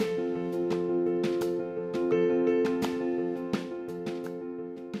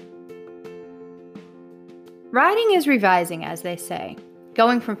Writing is revising, as they say.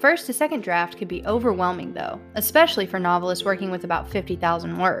 Going from first to second draft can be overwhelming, though, especially for novelists working with about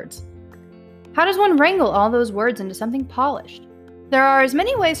 50,000 words. How does one wrangle all those words into something polished? There are as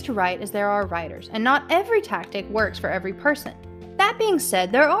many ways to write as there are writers, and not every tactic works for every person. That being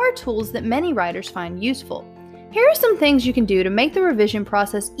said, there are tools that many writers find useful. Here are some things you can do to make the revision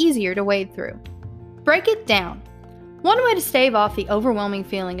process easier to wade through. Break it down. One way to stave off the overwhelming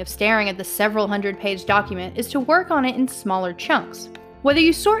feeling of staring at the several hundred-page document is to work on it in smaller chunks. Whether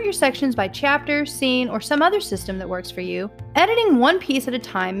you sort your sections by chapter, scene, or some other system that works for you, editing one piece at a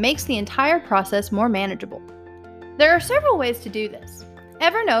time makes the entire process more manageable. There are several ways to do this.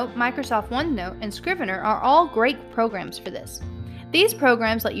 Evernote, Microsoft OneNote, and Scrivener are all great programs for this. These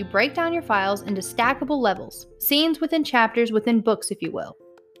programs let you break down your files into stackable levels, scenes within chapters within books, if you will.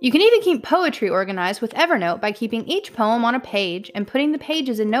 You can even keep poetry organized with Evernote by keeping each poem on a page and putting the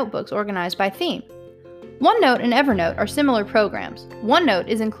pages in notebooks organized by theme. OneNote and Evernote are similar programs. OneNote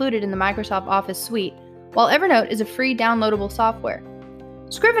is included in the Microsoft Office suite, while Evernote is a free downloadable software.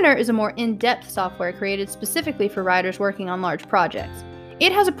 Scrivener is a more in-depth software created specifically for writers working on large projects.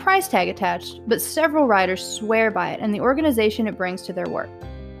 It has a price tag attached, but several writers swear by it and the organization it brings to their work.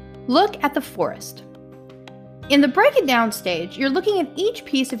 Look at the forest. In the break it down stage, you're looking at each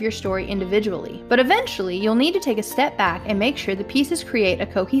piece of your story individually, but eventually you'll need to take a step back and make sure the pieces create a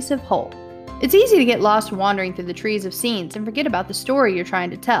cohesive whole. It's easy to get lost wandering through the trees of scenes and forget about the story you're trying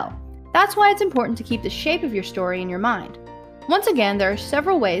to tell. That's why it's important to keep the shape of your story in your mind. Once again, there are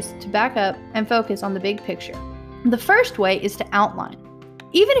several ways to back up and focus on the big picture. The first way is to outline.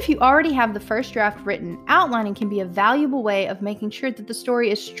 Even if you already have the first draft written, outlining can be a valuable way of making sure that the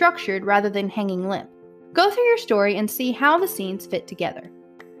story is structured rather than hanging limp. Go through your story and see how the scenes fit together.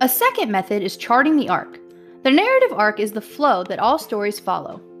 A second method is charting the arc. The narrative arc is the flow that all stories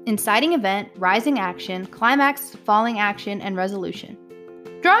follow: inciting event, rising action, climax, falling action, and resolution.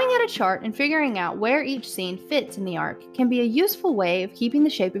 Drawing out a chart and figuring out where each scene fits in the arc can be a useful way of keeping the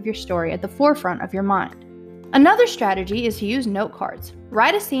shape of your story at the forefront of your mind. Another strategy is to use note cards.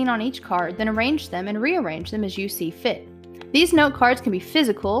 Write a scene on each card, then arrange them and rearrange them as you see fit. These note cards can be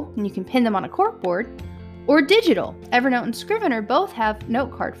physical, and you can pin them on a corkboard, or digital. Evernote and Scrivener both have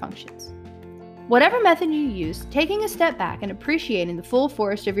note card functions. Whatever method you use, taking a step back and appreciating the full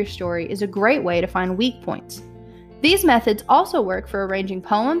forest of your story is a great way to find weak points. These methods also work for arranging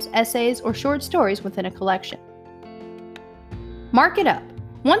poems, essays, or short stories within a collection. Mark it up.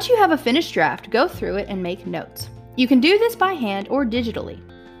 Once you have a finished draft, go through it and make notes. You can do this by hand or digitally.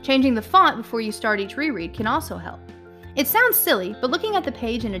 Changing the font before you start each reread can also help. It sounds silly, but looking at the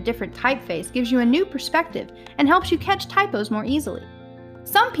page in a different typeface gives you a new perspective and helps you catch typos more easily.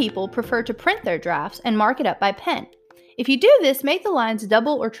 Some people prefer to print their drafts and mark it up by pen. If you do this, make the lines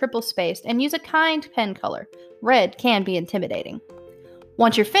double or triple spaced and use a kind pen color. Red can be intimidating.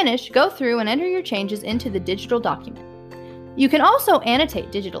 Once you're finished, go through and enter your changes into the digital document. You can also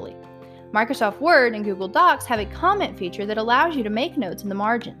annotate digitally. Microsoft Word and Google Docs have a comment feature that allows you to make notes in the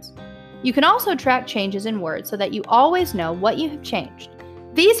margins. You can also track changes in Word so that you always know what you have changed.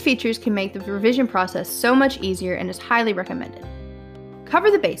 These features can make the revision process so much easier and is highly recommended.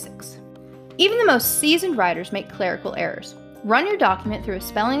 Cover the basics. Even the most seasoned writers make clerical errors. Run your document through a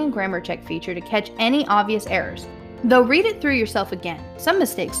spelling and grammar check feature to catch any obvious errors. Though read it through yourself again. Some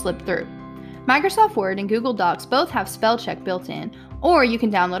mistakes slip through. Microsoft Word and Google Docs both have spell check built in, or you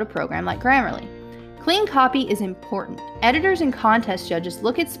can download a program like Grammarly. Clean copy is important. Editors and contest judges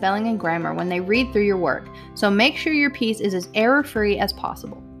look at spelling and grammar when they read through your work, so make sure your piece is as error-free as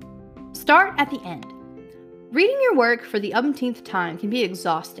possible. Start at the end. Reading your work for the umpteenth time can be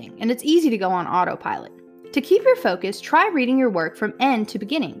exhausting, and it's easy to go on autopilot. To keep your focus, try reading your work from end to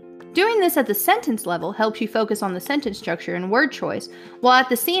beginning. Doing this at the sentence level helps you focus on the sentence structure and word choice, while at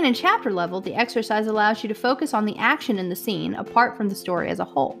the scene and chapter level, the exercise allows you to focus on the action in the scene apart from the story as a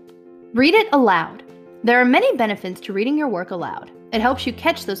whole. Read it aloud. There are many benefits to reading your work aloud. It helps you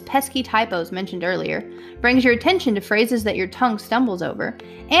catch those pesky typos mentioned earlier, brings your attention to phrases that your tongue stumbles over,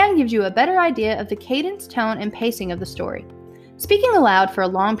 and gives you a better idea of the cadence, tone, and pacing of the story. Speaking aloud for a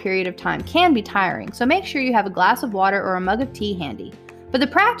long period of time can be tiring, so make sure you have a glass of water or a mug of tea handy, but the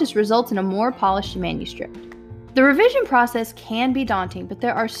practice results in a more polished manuscript. The revision process can be daunting, but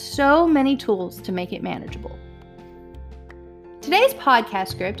there are so many tools to make it manageable. Today's podcast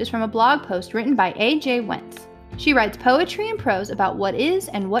script is from a blog post written by A.J. Wentz. She writes poetry and prose about what is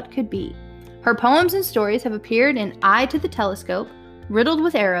and what could be. Her poems and stories have appeared in Eye to the Telescope, Riddled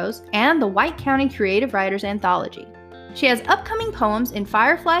with Arrows, and the White County Creative Writers Anthology. She has upcoming poems in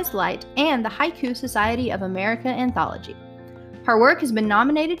Firefly's Light and the Haiku Society of America Anthology. Her work has been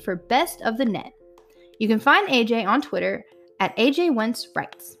nominated for Best of the Net. You can find AJ on Twitter at AJ Wentz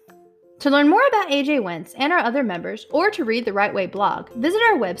Writes. To learn more about AJ Wentz and our other members, or to read the Right Way blog, visit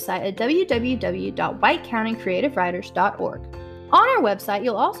our website at www.whitecountycreativewriters.org. On our website,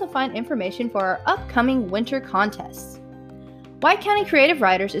 you'll also find information for our upcoming winter contests. White County Creative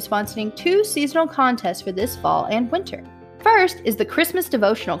Writers is sponsoring 2 seasonal contests for this fall and winter. First is the Christmas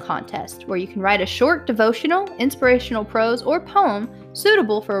Devotional Contest, where you can write a short devotional, inspirational prose, or poem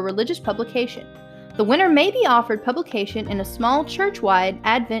suitable for a religious publication. The winner may be offered publication in a small church-wide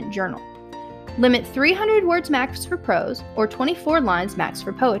Advent journal. Limit 300 words max for prose, or 24 lines max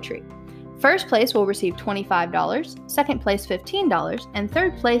for poetry. First place will receive $25, second place $15, and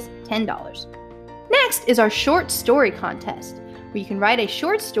third place $10. Next is our Short Story Contest, where you can write a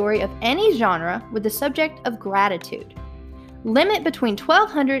short story of any genre with the subject of gratitude. Limit between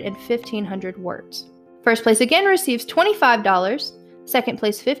 1,200 and 1,500 words. First place again receives $25, second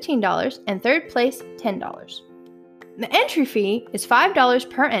place $15, and third place $10. The entry fee is $5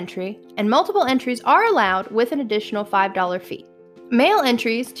 per entry, and multiple entries are allowed with an additional $5 fee. Mail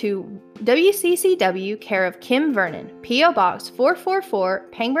entries to WCCW care of Kim Vernon, P.O. Box 444,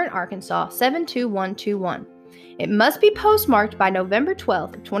 Pangburn, Arkansas 72121. It must be postmarked by November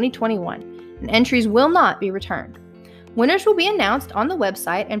 12th of 2021, and entries will not be returned. Winners will be announced on the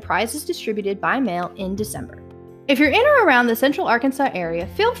website and prizes distributed by mail in December. If you're in or around the Central Arkansas area,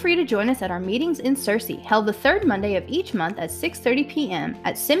 feel free to join us at our meetings in Searcy, held the third Monday of each month at 6:30 p.m.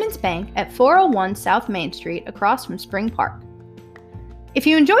 at Simmons Bank at 401 South Main Street across from Spring Park. If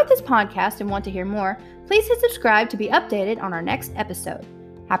you enjoyed this podcast and want to hear more, please hit subscribe to be updated on our next episode.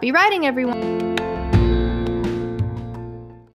 Happy writing, everyone!